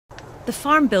The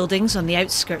farm buildings on the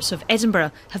outskirts of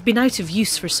Edinburgh have been out of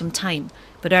use for some time,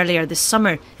 but earlier this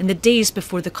summer, in the days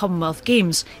before the Commonwealth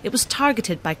Games, it was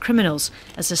targeted by criminals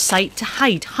as a site to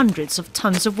hide hundreds of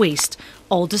tons of waste,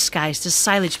 all disguised as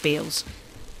silage bales.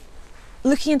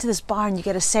 Looking into this barn, you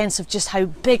get a sense of just how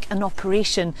big an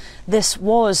operation this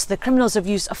was. The criminals have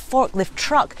used a forklift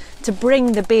truck to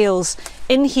bring the bales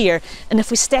in here, and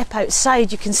if we step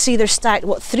outside you can see they're stacked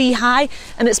 3 high,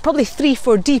 and it's probably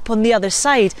 3-4 deep on the other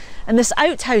side. And this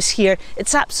outhouse here,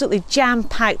 it's absolutely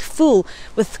jam-packed full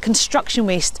with construction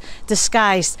waste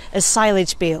disguised as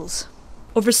silage bales.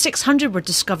 Over 600 were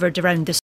discovered around this